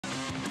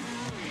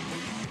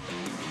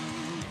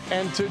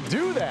And to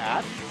do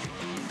that,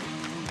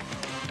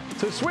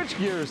 to switch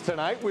gears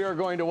tonight, we are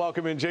going to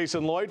welcome in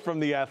Jason Lloyd from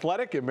The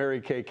Athletic and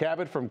Mary Kay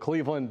Cabot from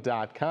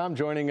Cleveland.com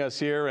joining us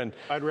here. And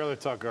I'd rather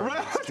talk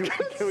Guardians.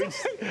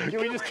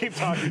 Can we just keep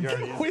talking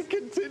Guardians? We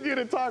continue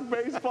to talk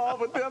baseball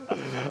with them.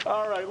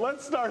 All right,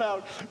 let's start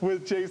out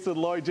with Jason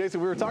Lloyd.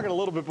 Jason, we were talking a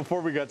little bit before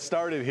we got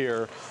started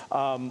here.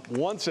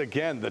 Once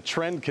again, the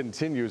trend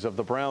continues of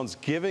the Browns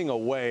giving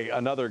away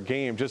another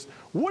game. Just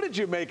what did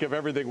you make of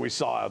everything we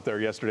saw out there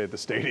yesterday at the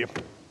stadium?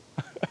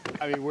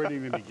 I mean, where do you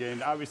even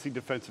begin? Obviously,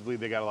 defensively,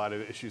 they got a lot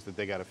of issues that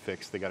they got to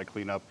fix. They got to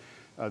clean up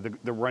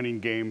the running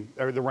game,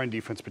 or the run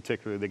defense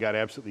particularly. They got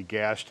absolutely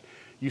gashed.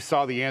 You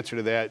saw the answer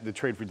to that, the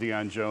trade for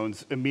Deion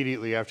Jones,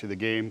 immediately after the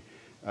game.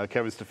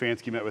 Kevin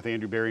Stefanski met with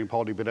Andrew Berry and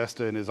Paul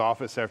DePodesta in his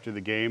office after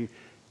the game.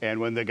 And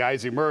when the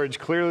guys emerged,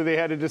 clearly they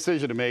had a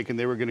decision to make, and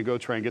they were going to go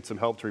try and get some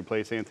help to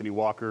replace Anthony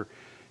Walker.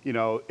 You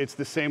know, it's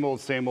the same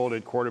old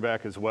at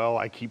quarterback as well.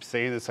 I keep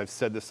saying this. I've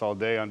said this all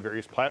day on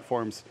various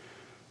platforms.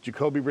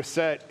 Jacoby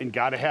Brissett, in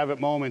gotta-have-it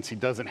moments, he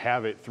doesn't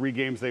have it. 3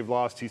 games they've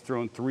lost, he's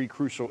thrown 3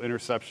 crucial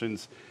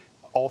interceptions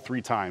all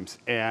 3 times.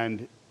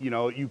 And, you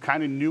know, you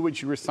kind of knew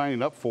what you were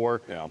signing up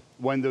for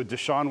when the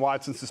Deshaun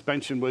Watson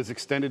suspension was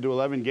extended to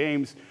 11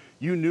 games.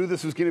 You knew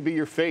this was going to be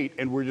your fate,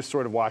 and we're just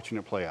sort of watching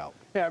it play out.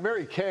 Yeah,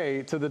 Mary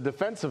Kay, to the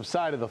defensive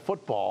side of the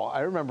football,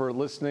 I remember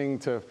listening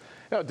to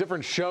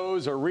different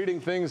shows or reading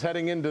things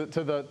heading into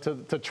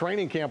to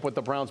training camp with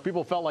the Browns.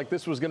 People felt like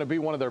this was going to be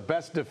one of their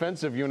best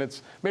defensive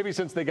units, maybe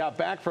since they got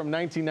back from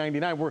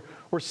 1999.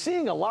 We're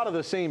seeing a lot of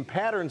the same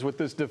patterns with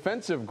this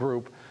defensive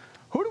group.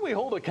 Who do we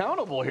hold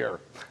accountable here?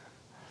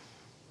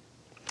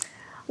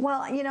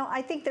 Well, you know,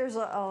 I think there's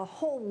a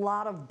whole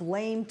lot of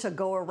blame to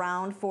go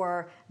around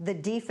for the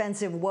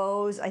defensive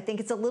woes. I think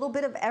it's a little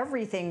bit of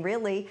everything,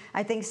 really.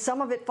 I think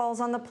some of it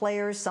falls on the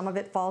players, some of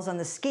it falls on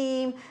the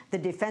scheme, the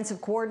defensive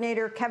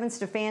coordinator, Kevin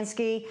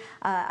Stefanski.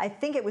 I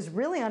think it was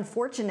really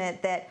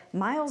unfortunate that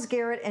Myles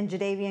Garrett and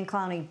Jadeveon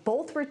Clowney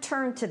both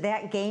returned to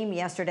that game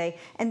yesterday,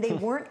 and they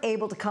weren't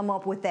able to come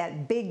up with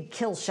that big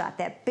kill shot,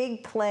 that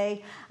big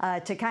play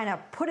to kind of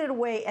put it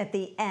away at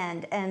the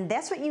end. And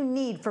that's what you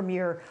need from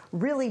your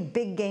really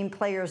big game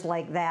players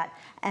like that,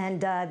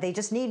 and they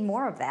just need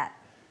more of that.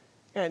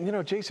 And, you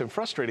know, Jason,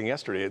 frustrating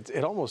yesterday.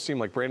 It almost seemed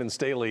like Brandon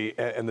Staley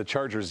and the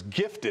Chargers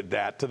gifted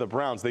that to the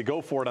Browns. They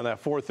go for it on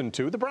that 4th and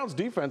 2. The Browns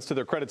defense, to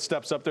their credit,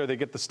 steps up there. They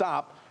get the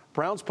stop.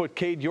 Browns put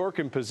Cade York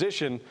in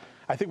position.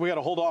 I think we got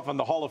to hold off on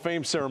the Hall of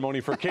Fame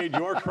ceremony for Cade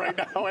York right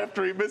now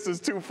after he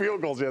misses 2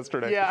 field goals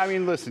yesterday. Yeah, I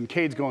mean, listen,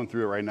 Cade's going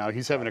through it right now.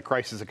 He's having a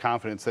crisis of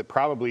confidence that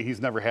probably he's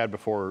never had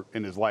before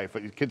in his life.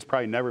 The kid's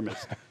probably never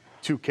missed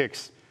 2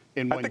 kicks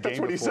in one game. I think that's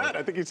what before. he said.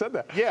 I think he said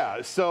that.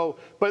 Yeah. So,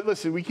 but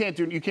listen, you can't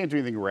do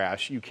anything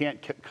rash. You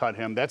can't cut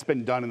him. That's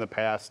been done in the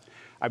past.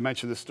 I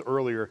mentioned this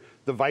earlier.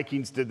 The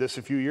Vikings did this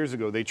a few years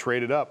ago. They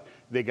traded up.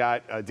 They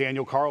got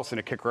Daniel Carlson,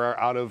 a kicker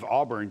out of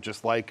Auburn,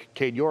 just like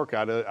Cade York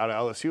out of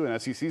LSU, an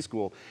SEC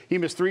school. He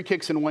missed 3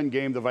 kicks in one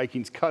game. The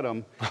Vikings cut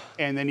him,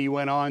 and then he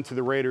went on to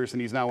the Raiders,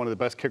 and he's now one of the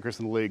best kickers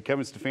in the league.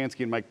 Kevin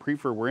Stefanski and Mike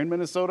Prefer were in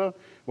Minnesota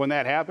when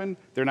that happened.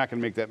 They're not going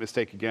to make that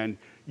mistake again.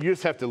 You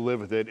just have to live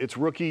with it. It's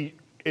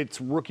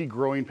rookie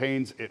growing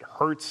pains. It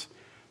hurts,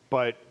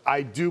 but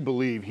I do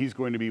believe he's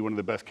going to be one of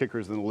the best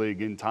kickers in the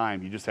league in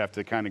time. You just have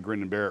to kind of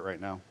grin and bear it right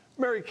now.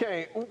 Mary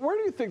Kay, where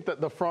do you think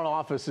that the front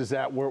office is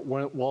at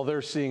while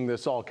they're seeing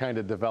this all kind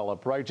of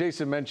develop, right?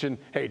 Jason mentioned,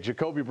 hey,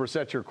 Jacoby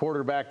Brissett, your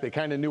quarterback. They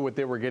kind of knew what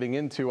they were getting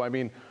into. I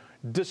mean,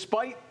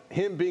 despite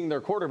him being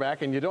their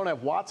quarterback, and you don't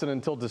have Watson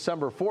until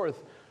December 4th,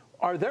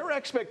 are their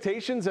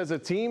expectations as a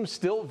team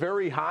still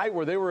very high,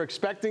 where they were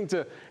expecting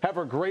to have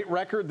a great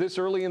record this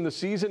early in the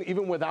season,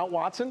 even without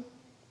Watson?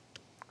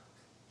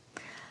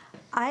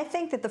 I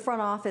think that the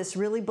front office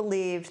really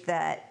believed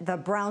that the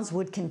Browns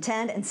would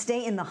contend and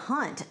stay in the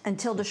hunt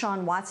until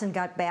Deshaun Watson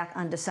got back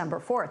on December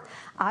 4th.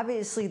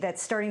 Obviously,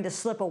 that's starting to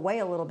slip away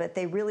a little bit.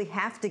 They really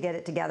have to get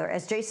it together.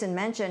 As Jason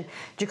mentioned,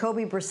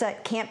 Jacoby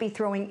Brissett can't be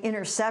throwing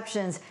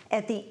interceptions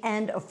at the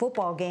end of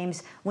football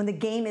games when the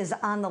game is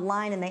on the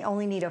line and they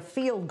only need a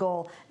field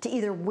goal to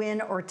either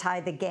win or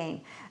tie the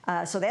game.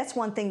 So that's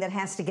one thing that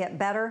has to get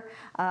better.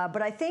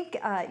 But I think,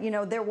 you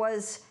know, there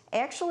was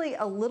actually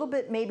a little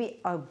bit, maybe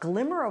a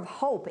glimmer of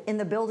hope in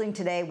the building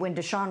today when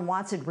Deshaun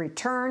Watson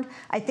returned.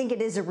 I think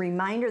it is a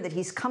reminder that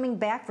he's coming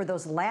back for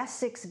those last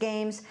 6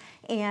 games,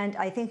 and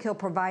I think he'll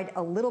provide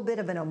a little bit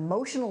of an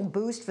emotional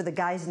boost for the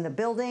guys in the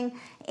building,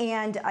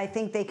 and I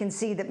think they can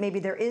see that maybe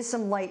there is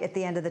some light at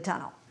the end of the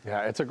tunnel.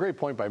 Yeah, it's a great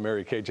point by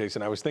Mary Kay,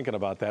 Jason. I was thinking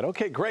about that.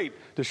 Okay, great.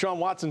 Deshaun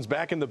Watson's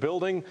back in the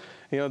building.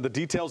 You know, the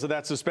details of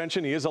that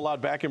suspension, he is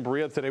allowed back in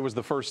Berea. Today was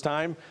the first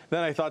time.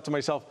 Then I thought to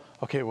myself,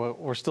 okay, well,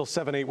 we're still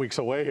 7-8 weeks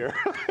away here.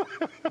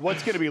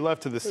 What's going to be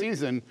left of the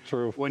season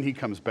when he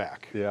comes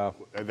back? Yeah.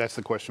 That's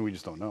the question we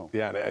just don't know.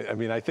 Yeah, I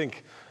mean, I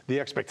think the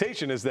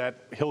expectation is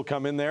that he'll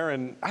come in there,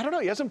 and I don't know,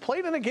 he hasn't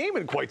played in a game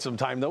in quite some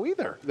time, though,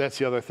 either. That's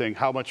the other thing.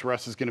 How much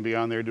rest is going to be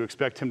on there? To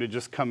expect him to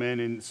just come in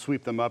and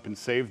sweep them up and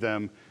save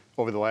them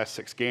over the last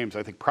 6 games,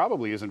 I think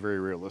probably isn't very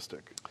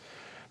realistic.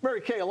 Mary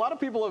Kay, a lot of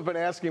people have been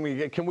asking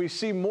me, can we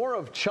see more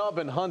of Chubb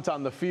and Hunt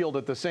on the field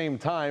at the same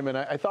time? And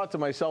I thought to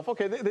myself,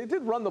 okay, they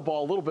did run the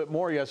ball a little bit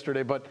more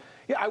yesterday, but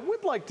yeah, I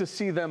would like to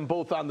see them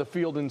both on the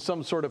field in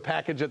some sort of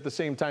package at the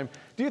same time.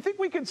 Do you think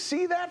we could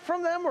see that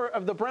from them, or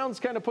have the Browns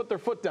kind of put their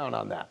foot down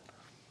on that?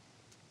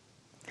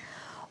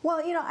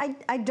 Well, you know,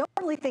 I don't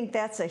really think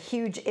that's a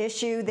huge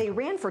issue. They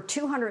ran for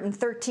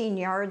 213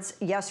 yards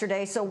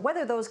yesterday, so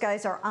whether those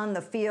guys are on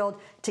the field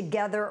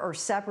together or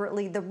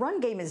separately, the run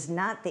game is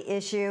not the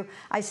issue.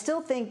 I still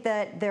think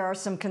that there are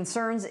some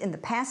concerns in the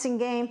passing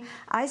game.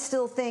 I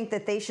still think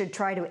that they should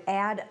try to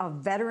add a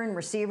veteran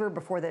receiver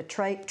before the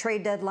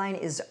trade deadline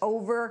is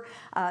over,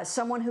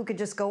 someone who could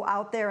just go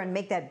out there and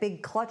make that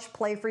big clutch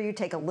play for you,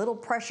 take a little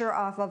pressure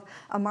off of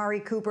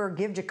Amari Cooper,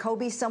 give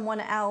Jacoby someone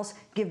else,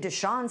 give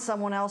Deshaun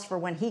someone else for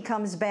when he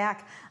comes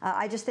back.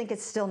 I just think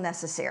it's still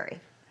necessary.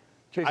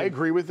 Jason. I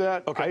agree with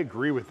that. Okay. I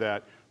agree with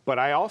that. But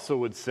I also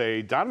would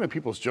say Donovan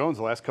Peoples-Jones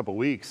the last couple of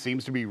weeks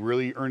seems to be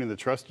really earning the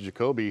trust of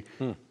Jacoby.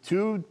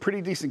 2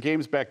 pretty decent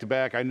games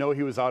back-to-back. I know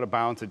he was out of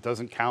bounds. It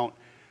doesn't count.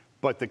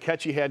 But the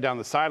catch he had down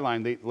the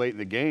sideline late in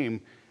the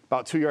game,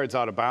 about 2 yards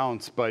out of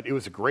bounds, but it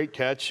was a great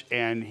catch.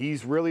 And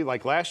he's really,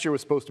 like last year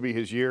was supposed to be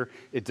his year.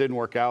 It didn't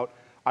work out.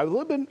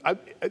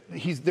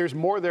 There's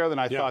more there than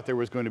I thought there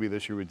was going to be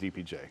this year with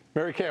DPJ.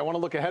 Mary Kay, I want to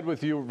look ahead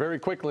with you very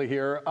quickly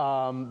here.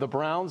 The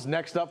Browns,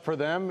 next up for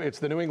them, it's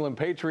the New England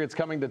Patriots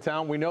coming to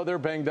town. We know they're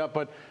banged up,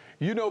 but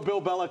you know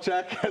Bill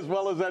Belichick as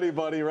well as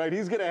anybody, right?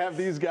 He's going to have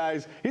these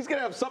guys, he's going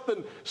to have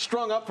something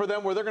strung up for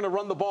them where they're going to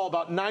run the ball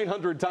about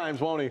 900 times,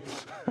 won't he?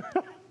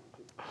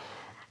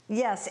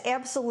 Yes,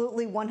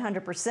 absolutely,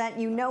 100%.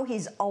 You know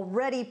he's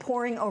already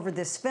poring over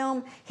this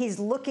film. He's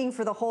looking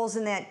for the holes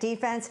in that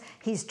defense.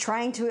 He's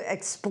trying to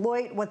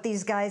exploit what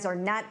these guys are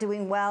not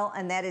doing well,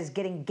 and that is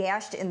getting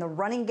gashed in the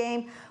running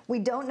game. We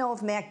don't know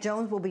if Mac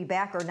Jones will be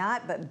back or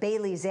not, but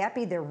Bailey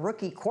Zappi, their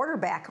rookie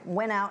quarterback,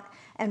 went out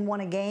and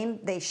won a game.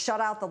 They shut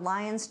out the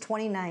Lions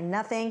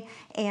 29-0,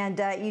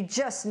 and you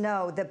just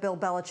know that Bill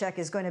Belichick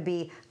is going to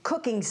be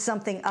cooking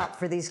something up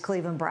for these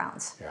Cleveland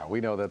Browns. Yeah, we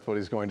know that's what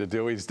he's going to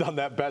do. He's done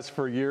that best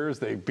for years.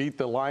 They beat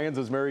the Lions,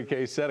 as Mary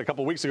Kay said, a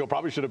couple weeks ago.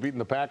 Probably should have beaten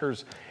the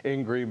Packers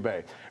in Green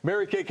Bay.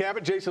 Mary Kay,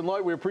 Cabot, Jason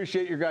Lloyd, we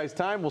appreciate your guys'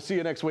 time. We'll see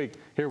you next week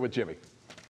here with Jimmy.